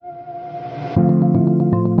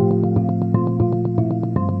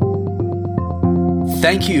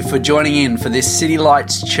Thank you for joining in for this City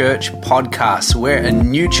Lights Church podcast. We're a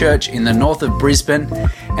new church in the north of Brisbane,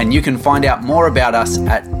 and you can find out more about us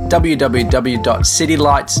at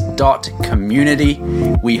www.citylights.community.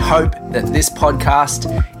 We hope that this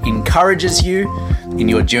podcast encourages you in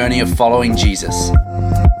your journey of following Jesus.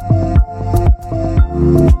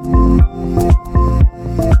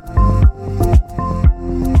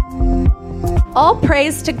 All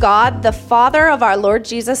praise to God, the Father of our Lord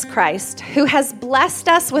Jesus Christ, who has blessed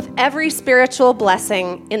us with every spiritual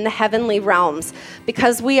blessing in the heavenly realms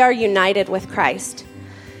because we are united with Christ.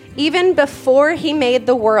 Even before he made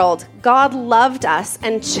the world, God loved us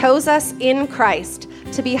and chose us in Christ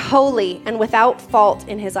to be holy and without fault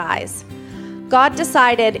in his eyes. God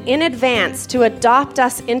decided in advance to adopt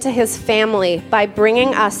us into his family by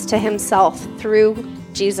bringing us to himself through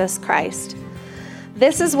Jesus Christ.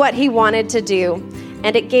 This is what he wanted to do,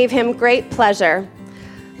 and it gave him great pleasure.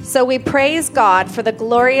 So we praise God for the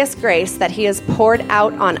glorious grace that he has poured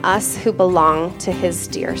out on us who belong to his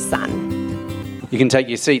dear Son. You can take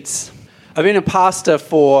your seats. I've been a pastor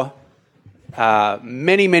for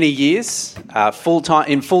many years,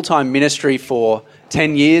 full-time ministry for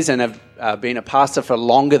 10 years, and have been a pastor for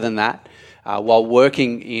longer than that while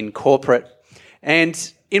working in corporate.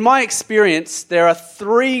 And in my experience, there are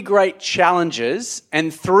three great challenges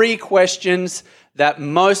and three questions that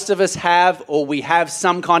most of us have, or we have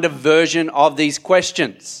some kind of version of these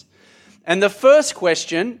questions. And the first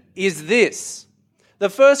question is this. The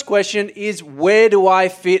first question is, where do I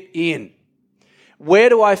fit in? Where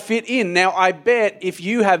do I fit in? Now, I bet if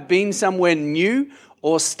you have been somewhere new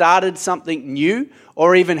or started something new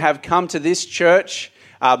or even have come to this church,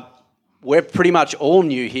 we're pretty much all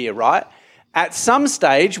new here, right? At some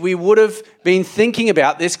stage, we would have been thinking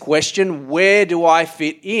about this question, where do I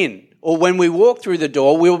fit in? Or when we walk through the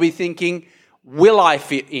door, we'll be thinking, will I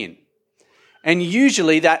fit in? And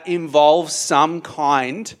usually that involves some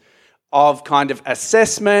kind of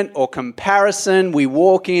assessment or comparison. We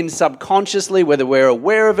walk in subconsciously, whether we're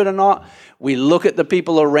aware of it or not. We look at the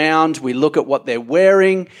people around, we look at what they're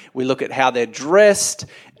wearing, we look at how they're dressed,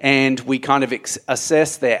 and we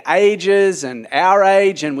assess their ages and our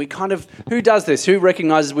age, and who does this? Who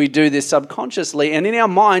recognizes we do this subconsciously? And in our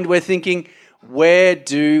mind, we're thinking, where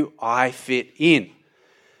do I fit in?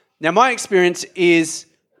 Now, my experience is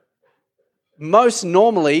most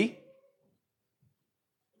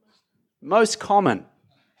common.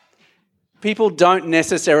 People don't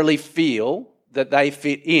necessarily feel that they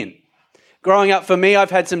fit in. Growing up for me, I've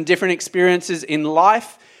had some different experiences in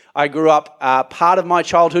life. I grew up, part of my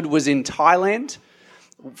childhood was in Thailand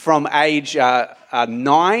from age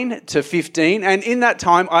 9 to 15. And in that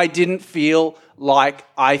time, I didn't feel like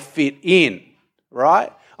I fit in,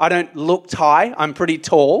 right? I don't look Thai. I'm pretty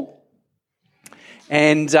tall.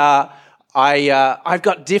 And I've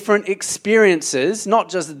got different experiences, not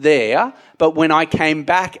just there, but when I came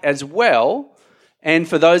back as well. And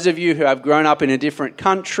for those of you who have grown up in a different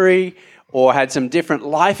country or had some different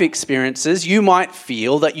life experiences, you might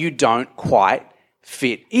feel that you don't quite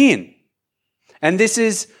fit in. And this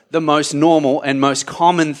is the most normal and most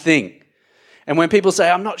common thing. And when people say,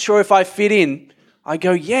 I'm not sure if I fit in, I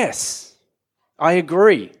go, yes, I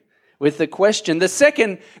agree with the question. The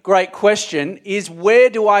second great question is, where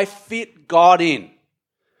do I fit God in?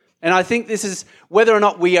 And I think this is whether or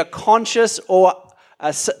not we are conscious or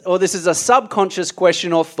this is a subconscious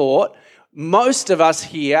question or thought. Most of us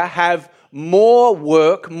here have more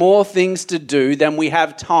work, more things to do than we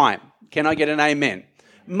have time. Can I get an amen?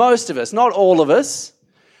 Most of us, not all of us,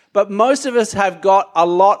 but most of us have got a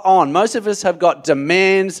lot on. Most of us have got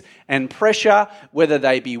demands and pressure, whether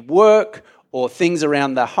they be work or things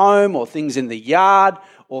around the home or things in the yard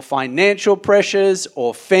or financial pressures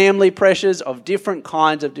or family pressures of different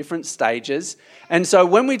kinds, of different stages. And so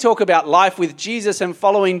when we talk about life with Jesus and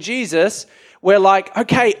following Jesus, we're like,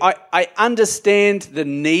 okay, I understand the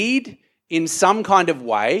need in some kind of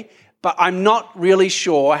way, but I'm not really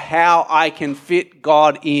sure how I can fit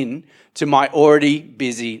God in to my already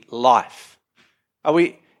busy life.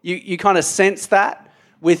 You kind of sense that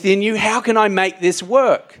within you? How can I make this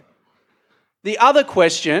work? The other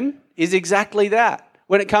question is exactly that.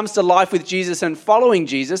 When it comes to life with Jesus and following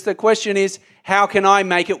Jesus, the question is, how can I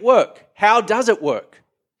make it work? How does it work?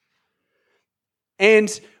 And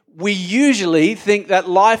we usually think that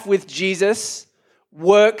life with Jesus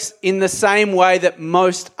works in the same way that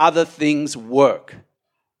most other things work.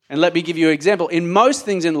 And let me give you an example. In most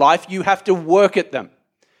things in life, you have to work at them.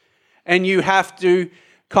 And you have to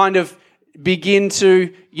kind of begin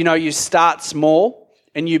to, you start small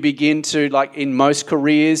and you begin to, like in most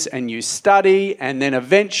careers, and you study, and then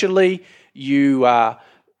eventually you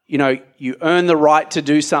earn the right to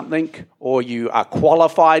do something, or you are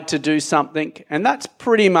qualified to do something, and that's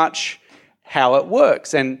pretty much how it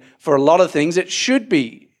works. And for a lot of things, it should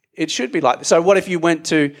be like this. So what if you went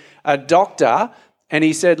to a doctor and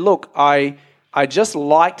he said, look, I just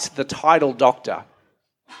liked the title doctor.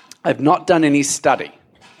 I've not done any study,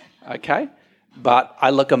 okay? But I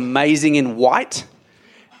look amazing in white,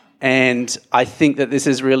 and I think that this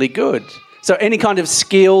is really good. So any kind of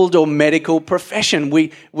skilled or medical profession,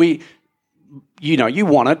 you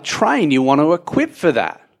want to train, you want to equip for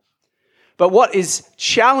that. But what is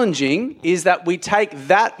challenging is that we take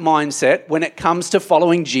that mindset when it comes to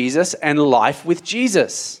following Jesus and life with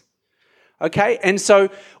Jesus. Okay? And so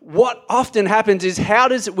what often happens is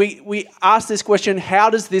we ask this question, how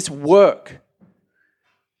does this work?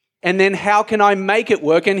 And then how can I make it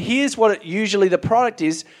work? And here's what usually the product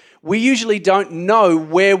is. We usually don't know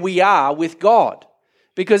where we are with God.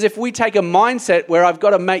 Because if we take a mindset where I've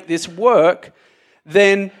got to make this work,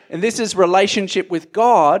 then, and this is relationship with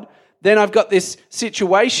God, then I've got this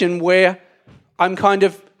situation where I'm kind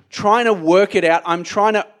of trying to work it out. I'm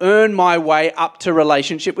trying to earn my way up to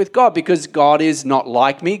relationship with God, because God is not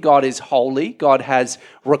like me. God is holy. God has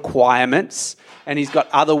requirements, and He's got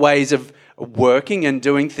other ways of working and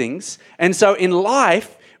doing things. And so in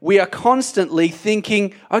life, we are constantly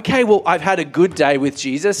thinking, okay, well, I've had a good day with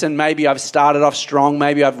Jesus, and maybe I've started off strong.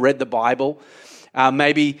 Maybe I've read the Bible.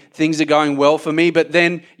 Maybe things are going well for me, but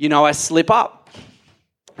then, I slip up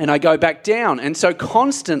and I go back down. And so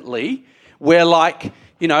constantly we're like,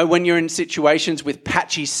 when you're in situations with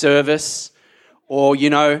patchy service, or,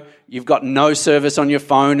 you've got no service on your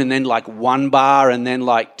phone, and then like 1 bar, and then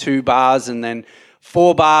like 2 bars, and then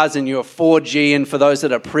 4 bars, and you're 4G, and for those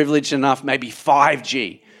that are privileged enough, maybe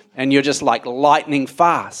 5G, and you're just like lightning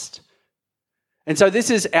fast. And so this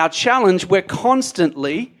is our challenge. We're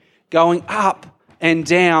constantly going up and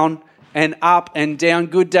down and up and down.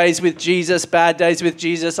 Good days with Jesus, bad days with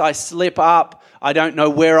Jesus. I slip up. I don't know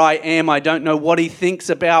where I am. I don't know what He thinks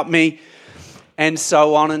about me, and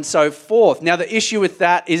so on and so forth. Now, the issue with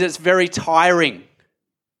that is it's very tiring.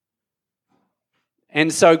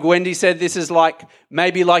 And so Gwendy said this is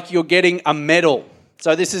maybe like you're getting a medal.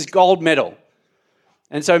 So this is gold medal.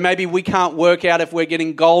 And so maybe we can't work out if we're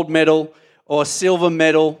getting gold medal or silver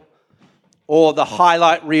medal or the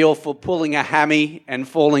highlight reel for pulling a hammy and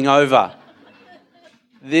falling over.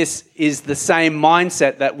 This is the same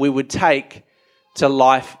mindset that we would take to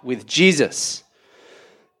life with Jesus.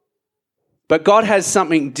 But God has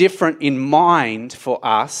something different in mind for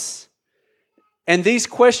us. And these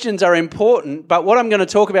questions are important, but what I'm going to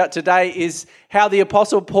talk about today is how the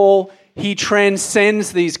Apostle Paul, he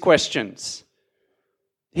transcends these questions.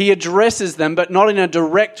 He addresses them, but not in a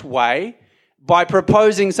direct way, by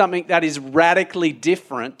proposing something that is radically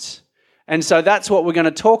different. And so that's what we're going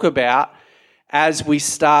to talk about as we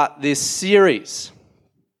start this series.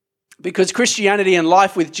 Because Christianity and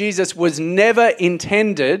life with Jesus was never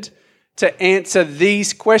intended to answer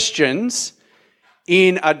these questions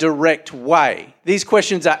in a direct way. These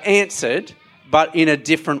questions are answered, but in a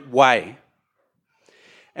different way.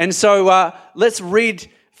 And so let's read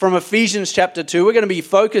from Ephesians chapter 2. We're going to be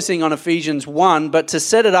focusing on Ephesians 1, but to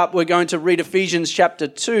set it up, we're going to read Ephesians chapter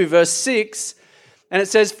 2, verse 6. And it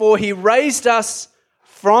says, "For He raised us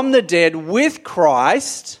from the dead with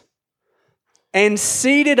Christ and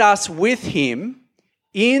seated us with Him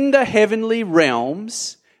in the heavenly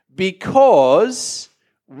realms, because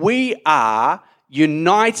we are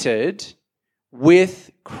united with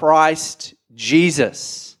Christ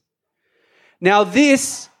Jesus." Now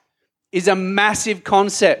this is a massive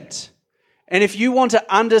concept. And if you want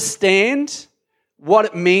to understand what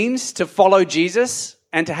it means to follow Jesus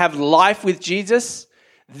and to have life with Jesus,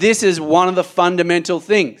 this is one of the fundamental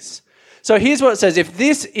things. So here's what it says. If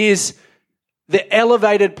this is the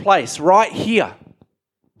elevated place right here,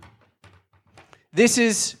 this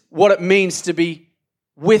is what it means to be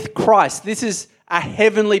with Christ. This is a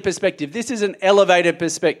heavenly perspective. This is an elevated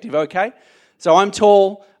perspective, okay? So I'm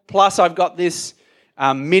tall, plus I've got this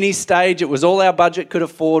mini stage. It was all our budget could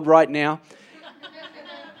afford right now.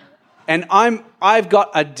 And I've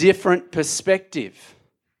got a different perspective.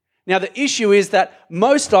 Now the issue is that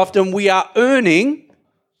most often we are earning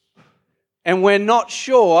and we're not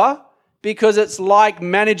sure, because it's like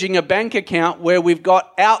managing a bank account where we've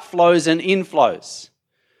got outflows and inflows.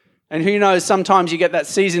 And who knows, sometimes you get that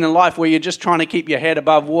season in life where you're just trying to keep your head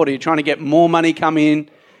above water. You're trying to get more money come in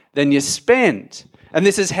than you spend. And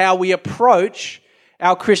this is how we approach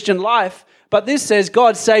our Christian life. But this says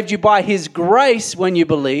God saved you by His grace when you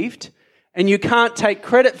believed, And you can't take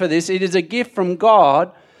credit for this. It is a gift from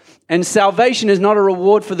God. And salvation is not a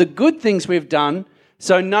reward for the good things we've done,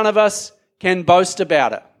 so none of us can boast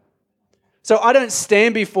about it. So I don't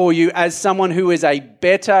stand before you as someone who is a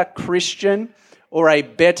better Christian or a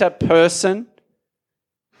better person.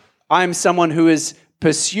 I am someone who is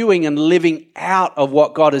pursuing and living out of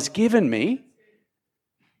what God has given me.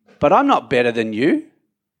 But I'm not better than you.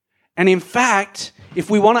 And in fact, if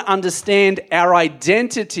we want to understand our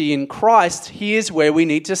identity in Christ, here's where we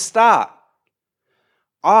need to start.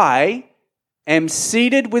 I am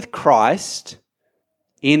seated with Christ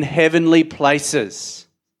in heavenly places.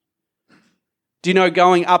 Do you know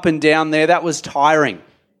going up and down there, that was tiring.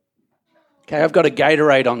 Okay, I've got a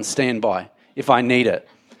Gatorade on standby if I need it.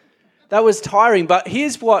 That was tiring, but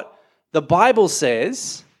here's what the Bible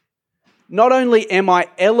says. Not only am I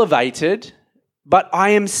elevated, but I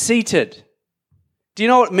am seated. Do you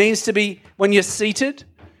know what it means to be when you're seated?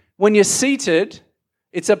 When you're seated,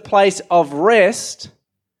 it's a place of rest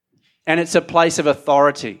and it's a place of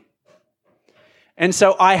authority. And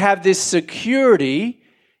so I have this security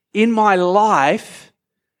in my life.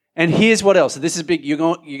 And here's what else. This is big. You're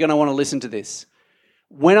going to want to listen to this.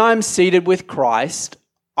 When I'm seated with Christ,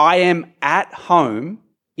 I am at home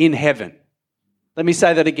in heaven. Let me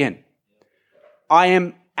say that again. I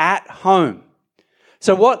am at home.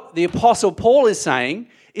 So what the Apostle Paul is saying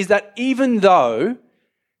is that even though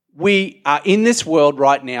we are in this world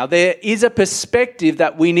right now, there is a perspective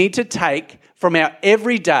that we need to take from our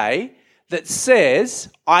everyday that says,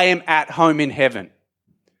 I am at home in heaven.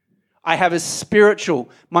 I have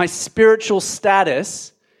my spiritual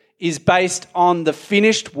status is based on the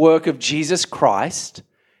finished work of Jesus Christ,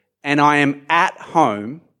 and I am at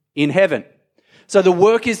home in heaven. So the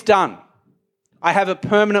work is done. I have a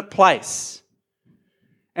permanent place.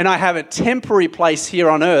 And I have a temporary place here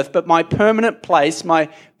on earth, but my permanent place, my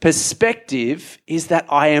perspective is that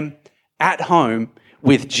I am at home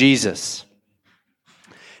with Jesus.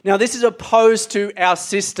 Now, this is opposed to our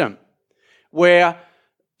system where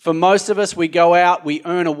for most of us, we go out, we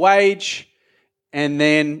earn a wage, and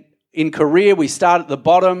then in career, we start at the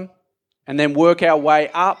bottom and then work our way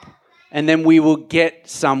up, and then we will get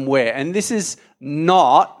somewhere. And this is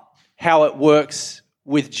not how it works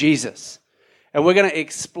with Jesus. And we're going to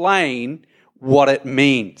explain what it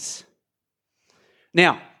means.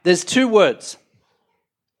 Now, there's two words,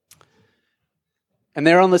 and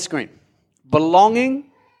they're on the screen. Belonging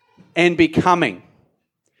and becoming.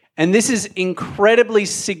 And this is incredibly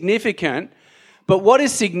significant, but what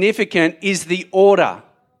is significant is the order.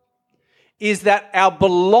 Is that our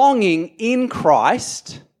belonging in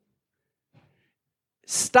Christ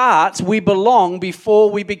starts, we belong before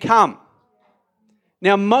we become.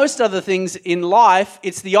 Now, most other things in life,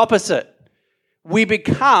 it's the opposite. We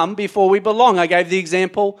become before we belong. I gave the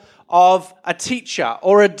example of a teacher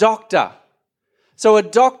or a doctor. So a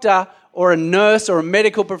doctor or a nurse or a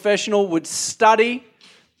medical professional would study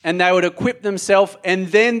and they would equip themselves, and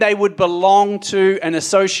then they would belong to an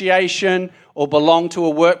association or belong to a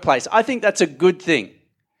workplace. I think that's a good thing.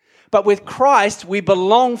 But with Christ, we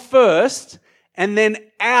belong first, and then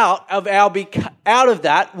out of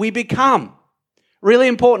that, we become. Really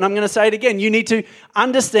important. I'm going to say it again. You need to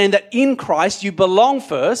understand that in Christ, you belong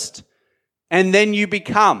first, and then you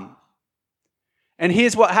become. And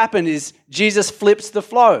here's what happened is Jesus flips the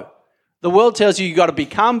flow. The world tells you got to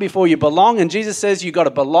become before you belong, and Jesus says you got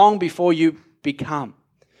to belong before you become.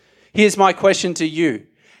 Here's my question to you.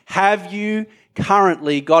 Have you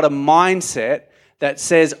currently got a mindset that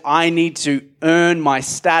says I need to earn my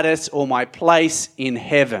status or my place in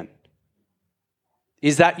heaven?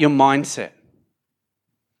 Is that your mindset?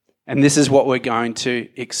 And this is what we're going to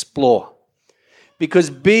explore.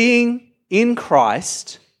 Because being in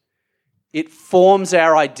Christ, it forms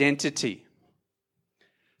our identity.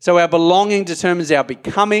 So our belonging determines our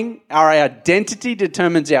becoming, our identity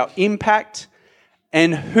determines our impact,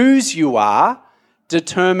 and whose you are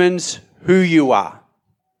determines who you are.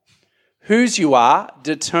 Whose you are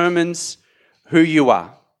determines who you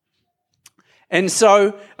are. And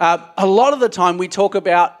so a lot of the time we talk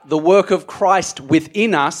about the work of Christ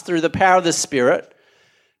within us through the power of the Spirit.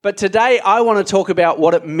 But today I want to talk about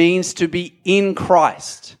what it means to be in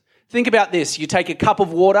Christ. Think about this. You take a cup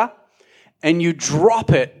of water and you drop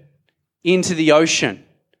it into the ocean.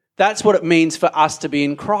 That's what it means for us to be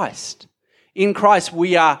in Christ. In Christ,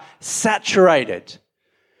 we are saturated.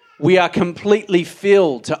 We are completely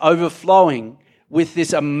filled to overflowing with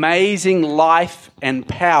this amazing life and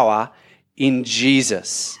power in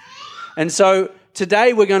Jesus. And so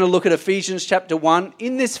today we're going to look at Ephesians chapter 1.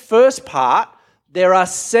 In this first part, there are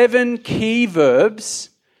 7 key verbs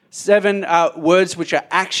 7 words which are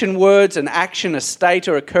action words, an action, a state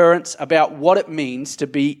or occurrence about what it means to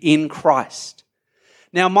be in Christ.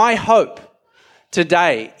 Now, my hope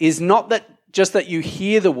today is not that just that you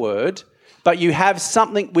hear the word, but you have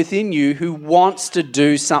something within you who wants to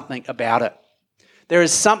do something about it. There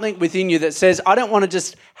is something within you that says, I don't want to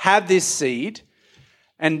just have this seed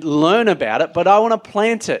and learn about it, but I want to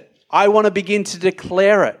plant it. I want to begin to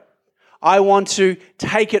declare it. I want to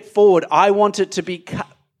take it forward. I want it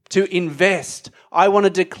to invest. I want to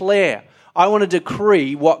declare. I want to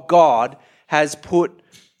decree what God has put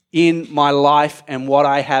in my life and what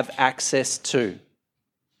I have access to.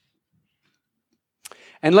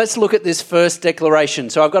 And let's look at this first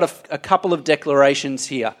declaration. So I've got a couple of declarations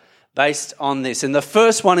here based on this. And the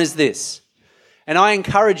first one is this. And I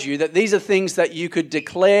encourage you that these are things that you could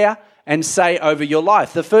declare and say over your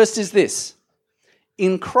life. The first is this.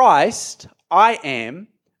 In Christ, I am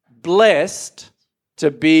blessed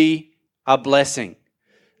to be a blessing.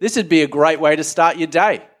 This would be a great way to start your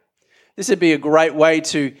day. This would be a great way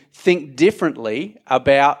to think differently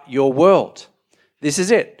about your world. This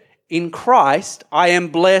is it. In Christ, I am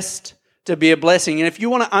blessed to be a blessing. And if you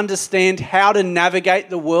want to understand how to navigate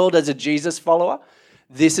the world as a Jesus follower,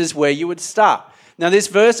 this is where you would start. Now, this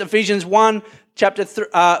verse, Ephesians 1, chapter 3,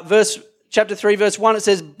 verse 1, it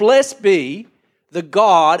says, Blessed be the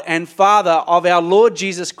God and Father of our Lord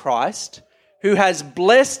Jesus Christ, who has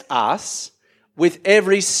blessed us with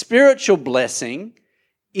every spiritual blessing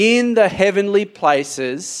in the heavenly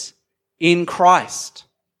places in Christ.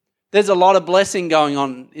 There's a lot of blessing going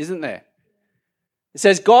on, isn't there? It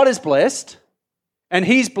says God is blessed, and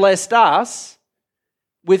He's blessed us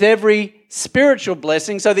with every spiritual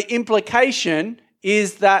blessing. So the implication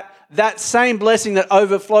is that that same blessing that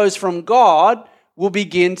overflows from God will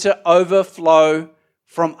begin to overflow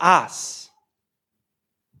from us.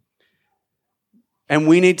 And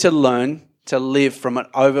we need to learn to live from an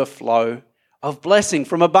overflow of blessing,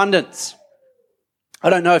 from abundance. I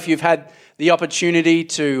don't know if you've had the opportunity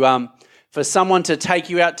to for someone to take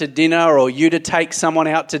you out to dinner or you to take someone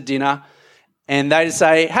out to dinner and they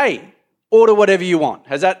say, hey, order whatever you want.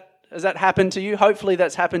 Has that happened to you? Hopefully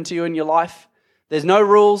that's happened to you in your life. There's no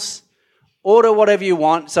rules. Order whatever you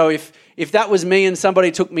want. So if that was me and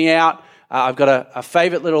somebody took me out, I've got a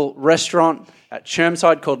favourite little restaurant at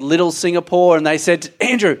Chermside called Little Singapore, and they said,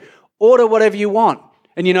 Andrew, order whatever you want.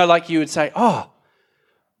 And you would say, oh,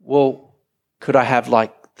 well, could I have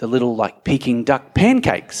the little Peking duck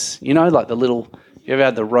pancakes? You ever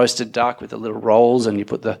had the roasted duck with the little rolls and you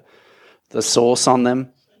put the sauce on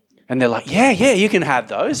them? And they're like, yeah, you can have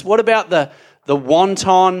those. What about the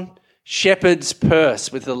wonton shepherd's purse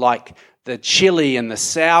with the chili and the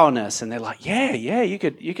sourness? And they're like, yeah, you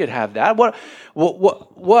could have that. What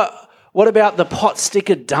about the pot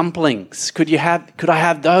sticker dumplings? Could I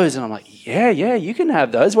have those? And I'm like, yeah, you can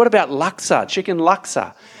have those. What about laksa, chicken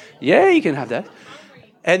laksa? Yeah, you can have that.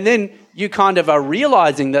 And then you kind of are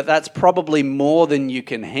realizing that that's probably more than you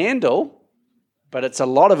can handle, but it's a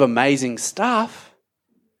lot of amazing stuff.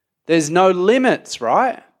 There's no limits,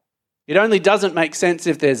 right? It only doesn't make sense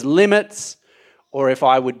if there's limits or if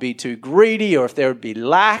I would be too greedy or if there would be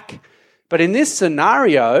lack. But in this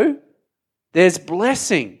scenario, there's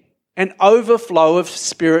blessing, an overflow of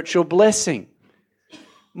spiritual blessing.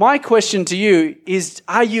 My question to you is,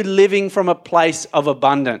 are you living from a place of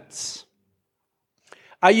abundance?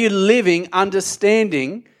 Are you living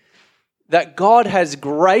understanding that God has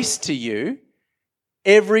graced to you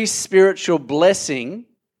every spiritual blessing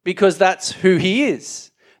because that's who He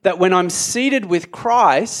is? That when I'm seated with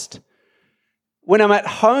Christ, when I'm at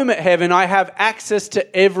home at heaven, I have access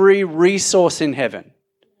to every resource in heaven.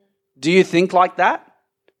 Do you think like that?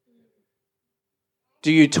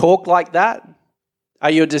 Do you talk like that?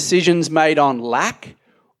 Are your decisions made on lack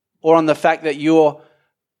or on the fact that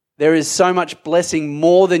there is so much blessing,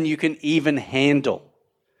 more than you can even handle,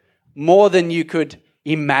 more than you could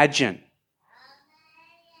imagine?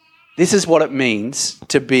 This is what it means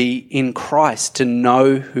to be in Christ, to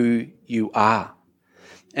know who you are.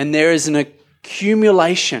 And there is an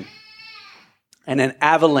accumulation and an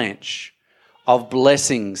avalanche of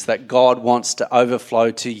blessings that God wants to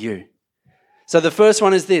overflow to you. So the first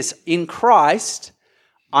one is this: in Christ,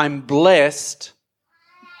 I'm blessed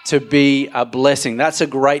to be a blessing. That's a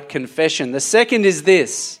great confession. The second is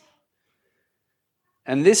this,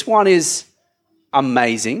 and this one is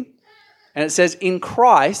amazing. And it says, in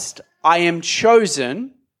Christ, I am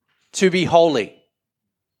chosen to be holy.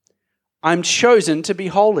 I'm chosen to be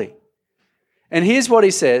holy. And here's what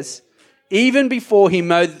he says: even before He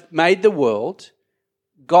made the world,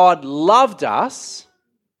 God loved us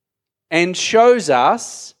and chose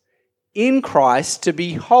us in Christ to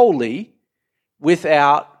be holy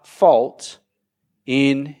without fault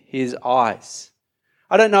in his eyes.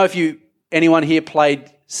 I don't know if anyone here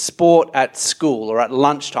played sport at school or at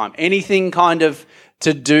lunchtime, anything kind of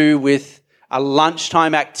to do with a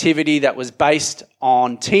lunchtime activity that was based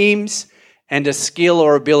on teams and a skill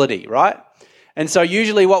or ability, right? And so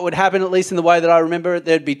usually what would happen, at least in the way that I remember it,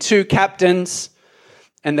 there'd be two captains,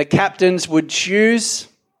 and the captains would choose,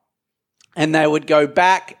 and they would go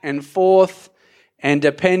back and forth, and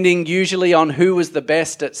depending usually on who was the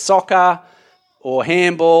best at soccer or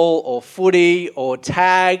handball or footy or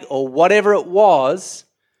tag or whatever it was,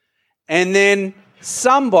 and then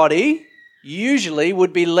somebody usually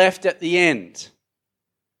would be left at the end.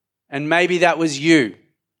 And maybe that was you.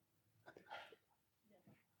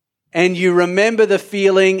 And you remember the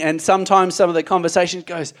feeling, and sometimes some of the conversation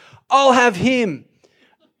goes, I'll have him.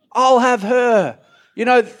 I'll have her.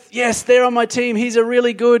 Yes, they're on my team. He's a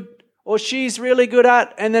really good, or she's really good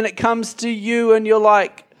at, and then it comes to you and you're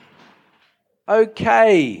like,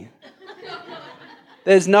 okay,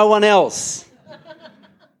 there's no one else.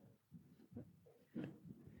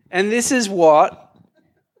 And this is what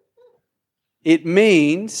it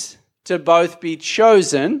means to both be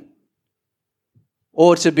chosen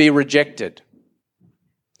or to be rejected.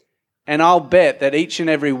 And I'll bet that each and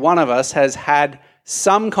every one of us has had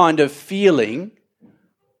some kind of feeling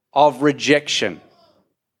of rejection.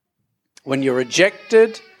 When you're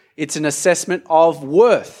rejected, it's an assessment of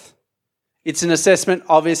worth. It's an assessment,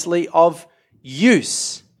 obviously, of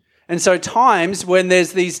use. And so times when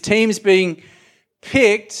there's these teams being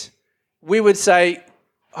picked, we would say,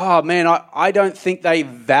 oh man, I don't think they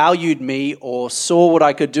valued me or saw what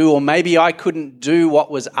I could do, or maybe I couldn't do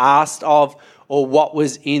what was asked of or what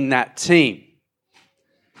was in that team.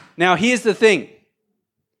 Now here's the thing.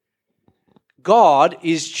 God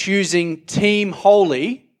is choosing Team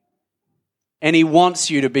Holy, and he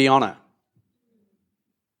wants you to be on it.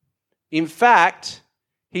 In fact,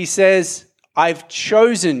 he says, I've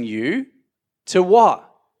chosen you to what?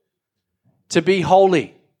 To be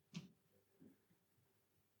holy.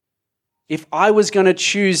 If I was going to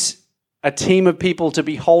choose a team of people to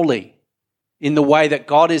be holy in the way that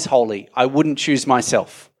God is holy, I wouldn't choose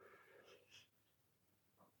myself.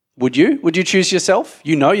 Would you? Would you choose yourself?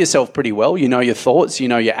 You know yourself pretty well. You know your thoughts. You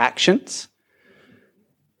know your actions.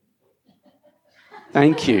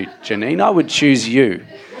 Thank you, Janine. I would choose you.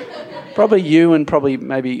 Probably you and probably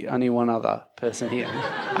maybe only one other person here.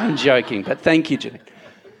 I'm joking, but thank you, Janine.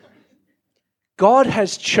 God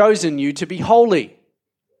has chosen you to be holy.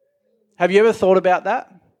 Have you ever thought about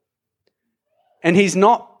that? And he's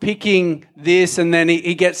not picking this and then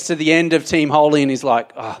he gets to the end of Team Holy and he's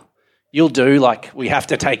like, oh, you'll do, like we have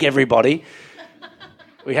to take everybody.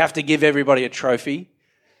 We have to give everybody a trophy.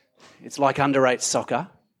 It's like under-8 soccer.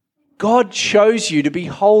 God chose you to be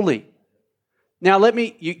holy. Now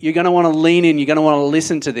you're going to want to lean in, you're going to want to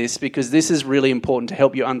listen to this because this is really important to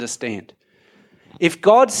help you understand. If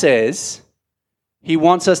God says he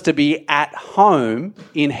wants us to be at home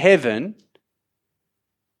in heaven,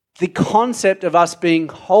 the concept of us being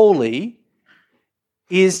holy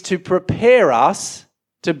is to prepare us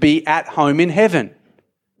to be at home in heaven.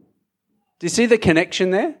 Do you see the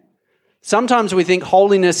connection there? Sometimes we think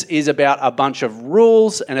holiness is about a bunch of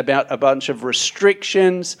rules and about a bunch of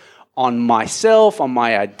restrictions on myself, on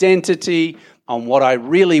my identity, on what I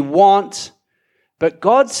really want. But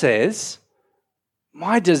God says,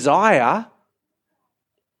 my desire,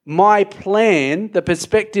 my plan, the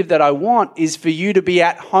perspective that I want is for you to be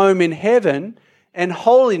at home in heaven, and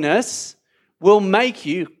holiness will make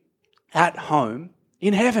you at home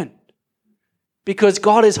in heaven because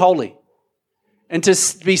God is holy. And to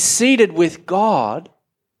be seated with God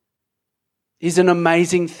is an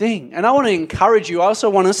amazing thing. And I want to encourage you, I also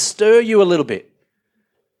want to stir you a little bit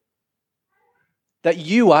that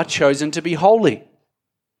you are chosen to be holy.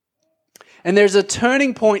 And there's a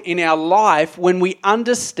turning point in our life when we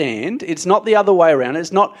understand, it's not the other way around,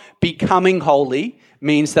 it's not becoming holy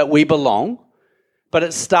means that we belong, but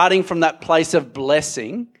it's starting from that place of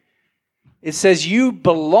blessing. It says you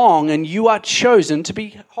belong and you are chosen to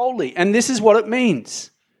be holy. And this is what it means.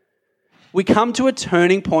 We come to a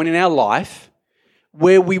turning point in our life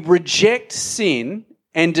where we reject sin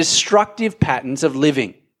and destructive patterns of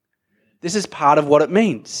living. This is part of what it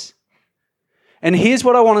means. And here's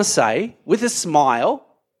what I want to say with a smile,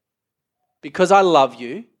 because I love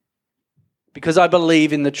you, because I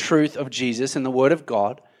believe in the truth of Jesus and the Word of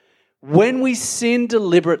God. When we sin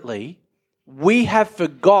deliberately, we have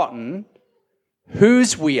forgotten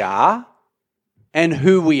whose we are and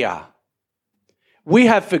who we are. We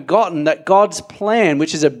have forgotten that God's plan,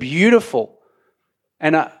 which is a beautiful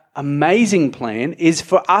and amazing plan is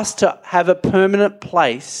for us to have a permanent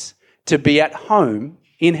place to be at home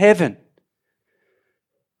in heaven.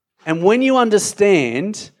 And when you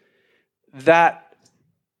understand that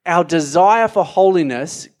our desire for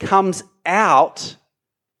holiness comes out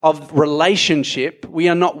of relationship, we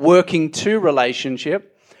are not working to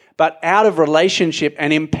relationship, but out of relationship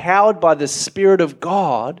and empowered by the Spirit of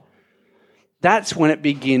God, that's when it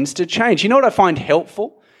begins to change. You know what I find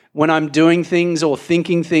helpful when I'm doing things or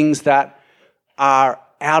thinking things that are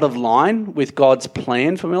out of line with God's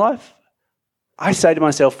plan for my life? I say to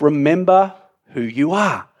myself, remember who you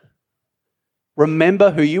are.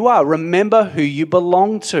 Remember who you are. Remember who you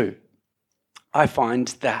belong to. I find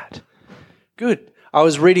that good. I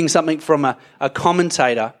was reading something from a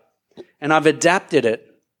commentator, and I've adapted it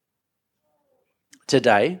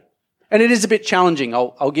today. And it is a bit challenging.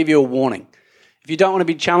 I'll give you a warning. If you don't want to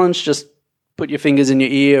be challenged, just put your fingers in your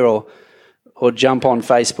ear or jump on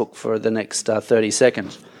Facebook for the next 30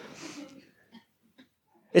 seconds.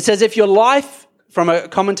 It says, if your life, from a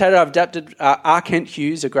commentator I've adapted, R. Kent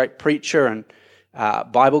Hughes, a great preacher and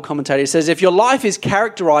Bible commentator, says, if your life is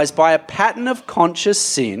characterized by a pattern of conscious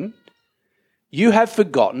sin, you have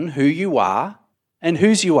forgotten who you are and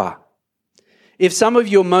whose you are. If some of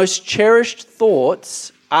your most cherished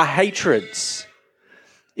thoughts are hatreds,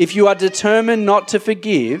 if you are determined not to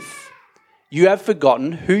forgive, you have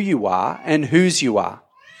forgotten who you are and whose you are.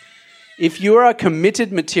 If you are a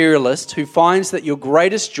committed materialist who finds that your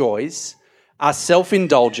greatest joys are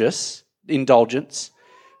self-indulgence,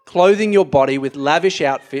 clothing your body with lavish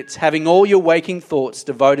outfits, having all your waking thoughts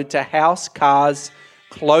devoted to house, cars,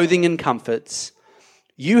 clothing and comforts,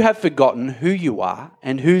 you have forgotten who you are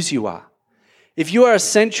and whose you are. If you are a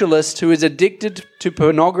sensualist who is addicted to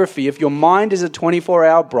pornography, if your mind is a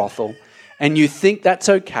 24-hour brothel and you think that's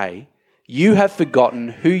okay, you have forgotten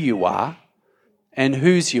who you are and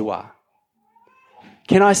whose you are.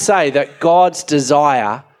 Can I say that God's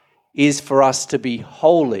desire is for us to be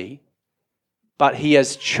holy, but He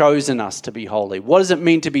has chosen us to be holy? What does it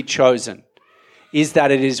mean to be chosen? Is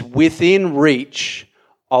that it is within reach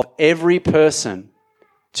of every person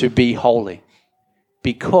to be holy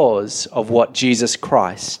because of what Jesus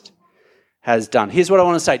Christ has done. Here's what I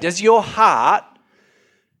want to say. Does your heart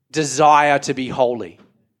desire to be holy?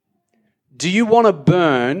 Do you want to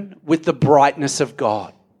burn with the brightness of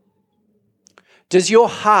God? Does your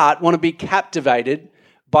heart want to be captivated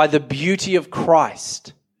by the beauty of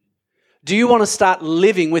Christ? Do you want to start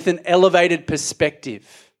living with an elevated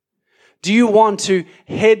perspective? Do you want to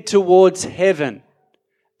head towards heaven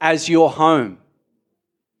as your home?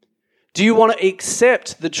 Do you want to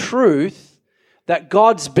accept the truth that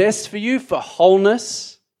God's best for you for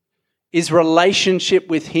wholeness is relationship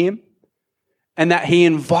with Him, and that He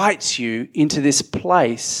invites you into this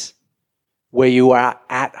place where you are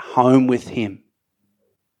at home with Him?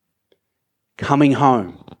 Coming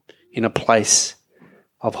home in a place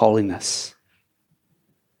of holiness.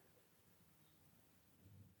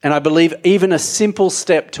 And I believe even a simple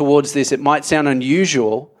step towards this, it might sound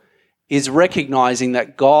unusual, is recognizing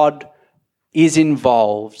that God is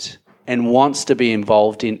involved and wants to be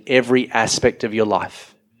involved in every aspect of your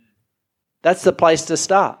life. That's the place to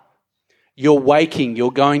start. You're waking,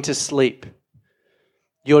 you're going to sleep,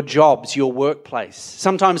 your jobs, your workplace.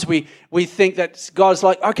 Sometimes we think that God's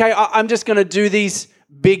like, okay, I'm just going to do these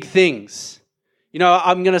big things. You know,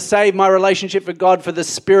 I'm going to save my relationship with God for the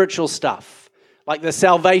spiritual stuff, like the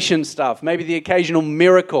salvation stuff, maybe the occasional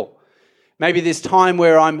miracle, maybe this time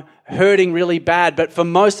where I'm hurting really bad, but for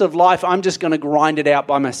most of life, I'm just going to grind it out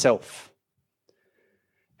by myself.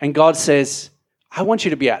 And God says, I want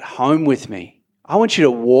you to be at home with me. I want you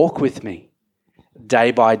to walk with me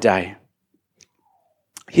day by day.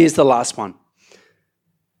 Here's the last one.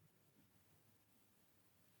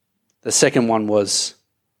 The second one was,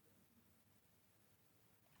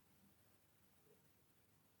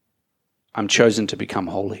 I'm chosen to become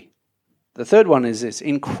holy. The third one is this.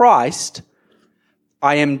 In Christ,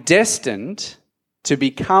 I am destined to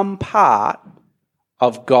become part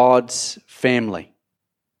of God's family.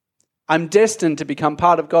 I'm destined to become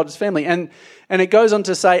part of God's family. And it goes on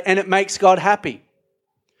to say, and it makes God happy.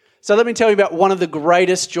 So let me tell you about one of the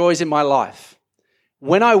greatest joys in my life.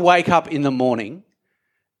 When I wake up in the morning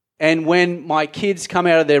and when my kids come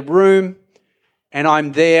out of their room and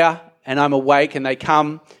I'm there and I'm awake and they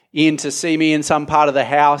come in to see me in some part of the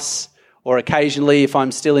house, or occasionally if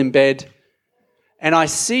I'm still in bed, and I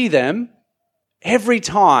see them, every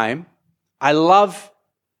time I love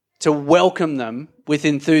to welcome them with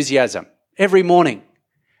enthusiasm every morning.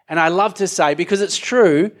 And I love to say, because it's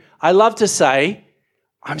true, I love to say,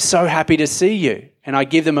 I'm so happy to see you. And I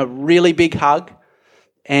give them a really big hug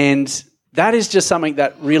And that is just something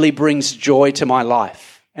that really brings joy to my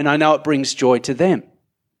life. And I know it brings joy to them.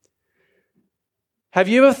 Have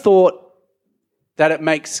you ever thought that it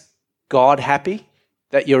makes God happy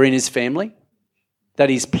that you're in his family? That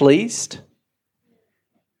he's pleased?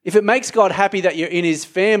 If it makes God happy that you're in his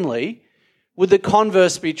family, would the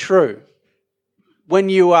converse be true? When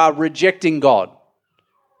you are rejecting God,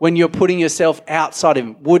 when you're putting yourself outside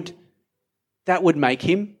him, that would make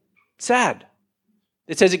him sad.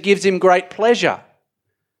 It says it gives him great pleasure.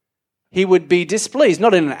 He would be displeased,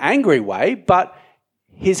 not in an angry way, but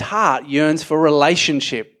his heart yearns for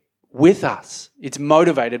relationship with us. It's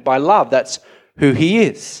motivated by love. That's who he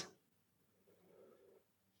is.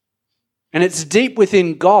 And it's deep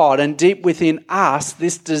within God and deep within us,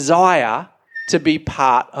 this desire to be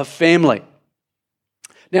part of family.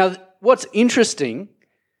 Now, what's interesting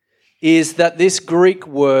is that this Greek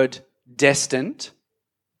word destined,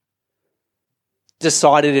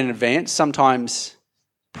 decided in advance, sometimes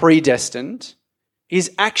predestined,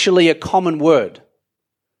 is actually a common word.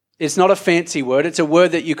 It's not a fancy word. It's a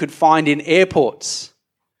word that you could find in airports.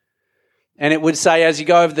 And it would say, as you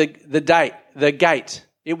go over the gate,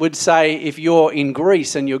 it would say, if you're in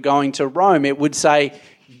Greece and you're going to Rome, it would say,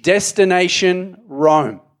 destination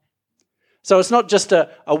Rome. So it's not just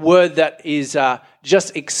a word that is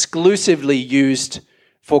just exclusively used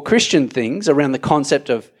for Christian things around the concept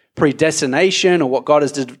of predestination or what God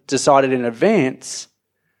has decided in advance.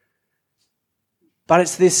 But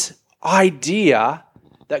it's this idea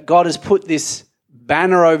that God has put this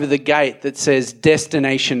banner over the gate that says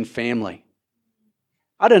destination family.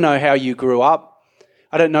 I don't know how you grew up.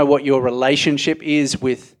 I don't know what your relationship is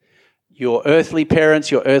with your earthly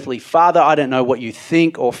parents, your earthly father. I don't know what you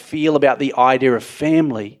think or feel about the idea of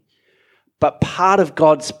family. But part of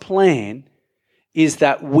God's plan is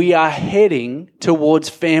that we are heading towards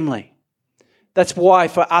family. That's why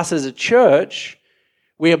for us as a church,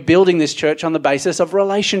 we are building this church on the basis of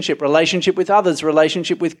relationship with others,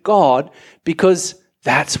 relationship with God, because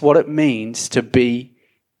that's what it means to be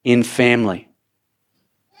in family.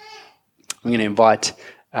 I'm going to invite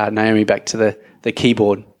Naomi back to the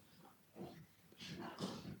keyboard.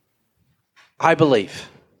 I believe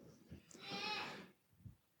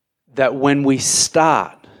that when we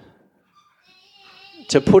start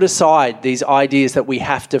to put aside these ideas that we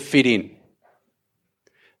have to fit in,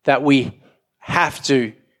 that we have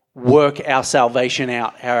to work our salvation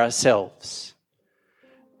out ourselves,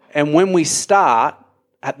 and when we start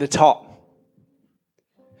at the top,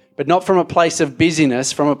 but not from a place of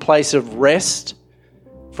busyness, from a place of rest,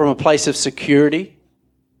 from a place of security,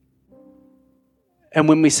 and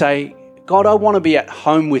when we say, God, I want to be at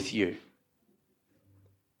home with you.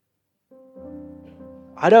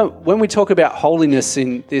 When we talk about holiness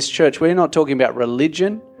in this church, we're not talking about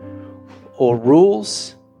religion or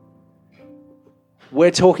rules.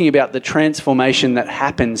 We're talking about the transformation that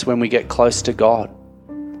happens when we get close to God,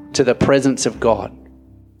 to the presence of God.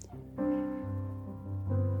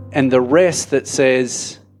 And the rest that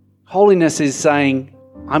says, holiness is saying,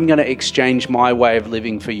 I'm going to exchange my way of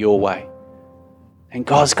living for your way. And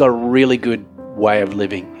God's got a really good way of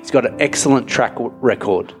living. He's got an excellent track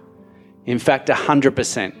record. In fact,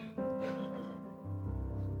 100%.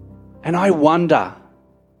 And I wonder,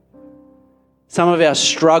 some of our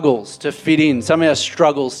struggles to fit in, some of our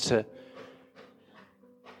struggles to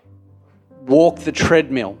walk the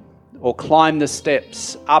treadmill or climb the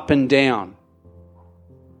steps up and down,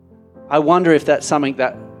 I wonder if that's something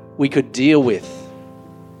that we could deal with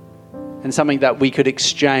and something that we could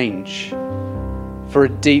exchange for a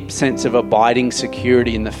deep sense of abiding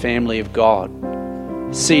security in the family of God,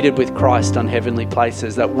 seated with Christ on heavenly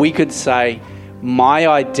places, that we could say, my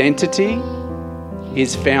identity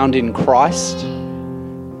is found in Christ.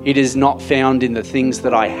 It is not found in the things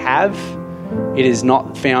that I have. It is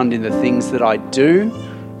not found in the things that I do.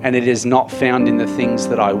 And it is not found in the things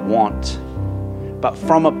that I want. But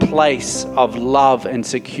from a place of love and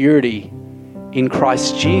security in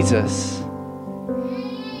Christ Jesus,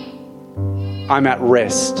 I'm at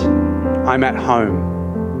rest. I'm at home.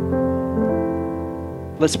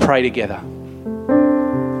 Let's pray together.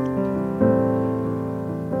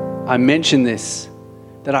 I mention this,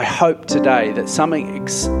 that I hope today that something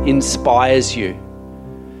inspires you,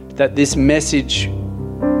 that this message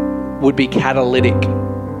would be catalytic.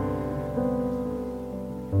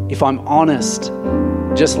 If I'm honest,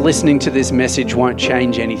 just listening to this message won't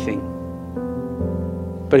change anything.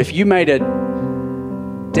 But if you made a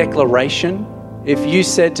declaration, if you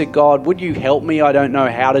said to God, would you help me? I don't know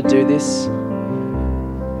how to do this.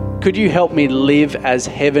 Could you help me live as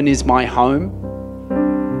heaven is my home?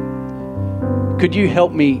 Could you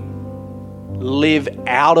help me live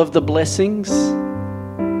out of the blessings,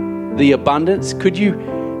 the abundance? Could you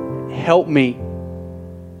help me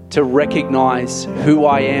to recognize who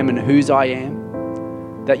I am and whose I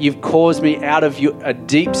am? That you've caused me out of a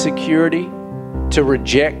deep security to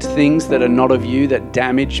reject things that are not of you, that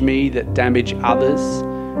damage me, that damage others,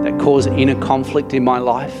 that cause inner conflict in my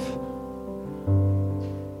life.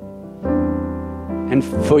 And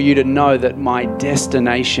for you to know that my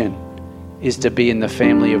destination is to be in the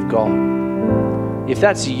family of God. If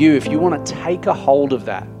that's you, if you want to take a hold of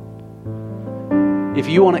that, if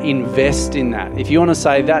you want to invest in that, if you want to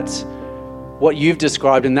say that's what you've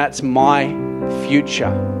described and that's my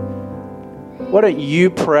future, why don't you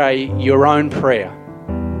pray your own prayer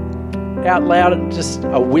out loud, and just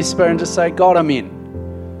a whisper, and just say, God, I'm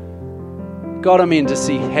in. God, I'm in to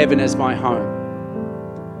see heaven as my home.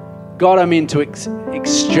 God, I'm in to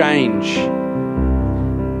exchange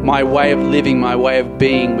my way of living, my way of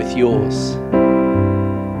being with yours.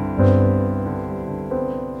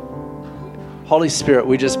 Holy Spirit,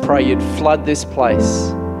 we just pray you'd flood this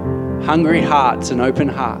place. Hungry hearts and open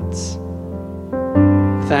hearts.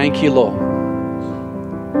 Thank you, Lord.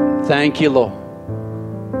 Thank you, Lord.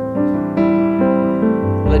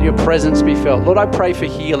 Let your presence be felt. Lord, I pray for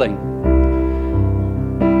healing.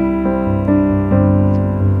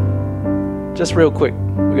 Just real quick,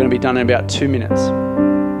 we're going to be done in about 2 minutes.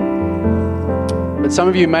 But some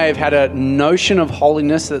of you may have had a notion of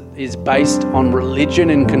holiness that is based on religion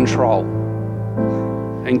and control.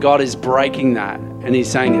 And God is breaking that. And he's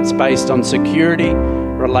saying it's based on security,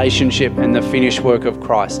 relationship, and the finished work of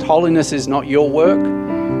Christ. Holiness is not your work,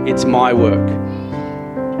 it's my work.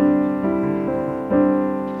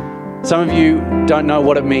 Some of you don't know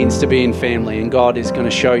what it means to be in family, and God is going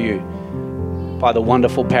to show you by the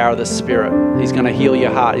wonderful power of the Spirit. He's going to heal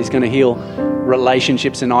your heart. He's going to heal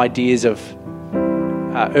relationships and ideas of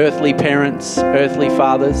earthly parents, earthly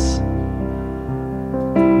fathers.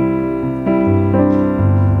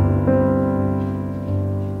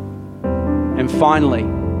 And finally,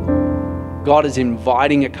 God is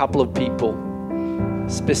inviting a couple of people,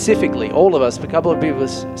 specifically, all of us, a couple of people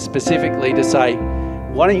specifically, to say,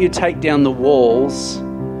 why don't you take down the walls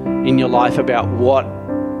in your life about what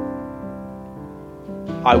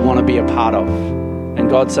I want to be a part of? And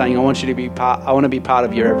God's saying, I want to be part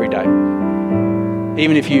of your everyday.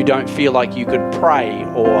 Even if you don't feel like you could pray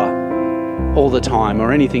or all the time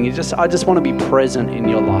or anything, I just want to be present in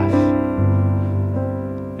your life.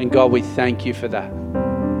 And God, we thank you for that.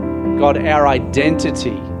 God, our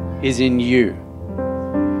identity is in you.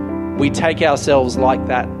 We take ourselves like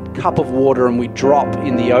that cup of water and we drop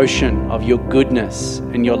in the ocean of your goodness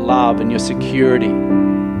and your love and your security.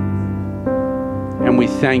 And we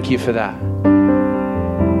thank you for that.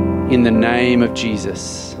 In the name of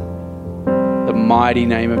Jesus, the mighty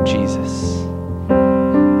name of Jesus.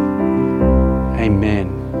 Amen.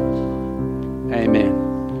 Amen.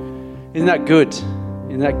 Isn't that good?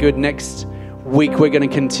 Isn't that good? Next week, we're going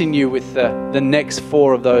to continue with the next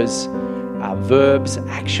 4 of those verbs,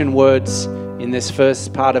 action words in this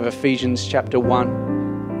first part of Ephesians chapter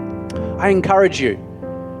 1. I encourage you,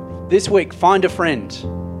 this week, find a friend.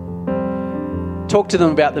 Talk to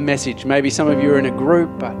them about the message. Maybe some of you are in a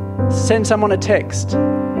group, but send someone a text,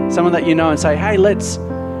 someone that you know, and say, hey, let's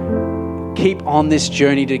keep on this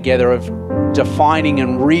journey together of defining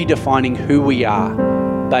and redefining who we are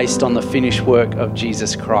based on the finished work of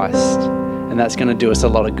Jesus Christ. And that's going to do us a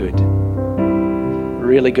lot of good.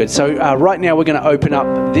 Really good. So right now we're going to open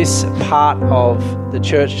up this part of the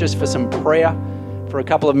church just for some prayer for a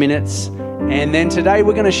couple of minutes. And then today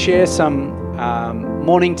we're going to share some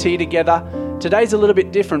morning tea together. Today's a little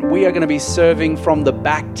bit different. We are going to be serving from the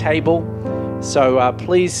back table. So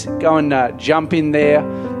please go and jump in there.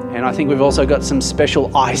 And I think we've also got some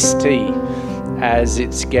special iced tea as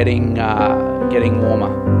it's getting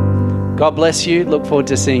warmer. God bless you. Look forward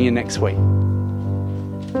to seeing you next week.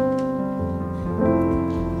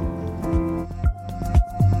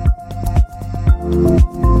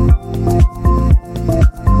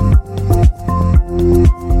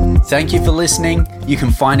 Thank you for listening. You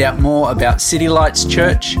can find out more about City Lights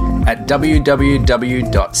Church at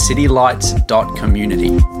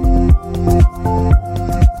www.citylights.community.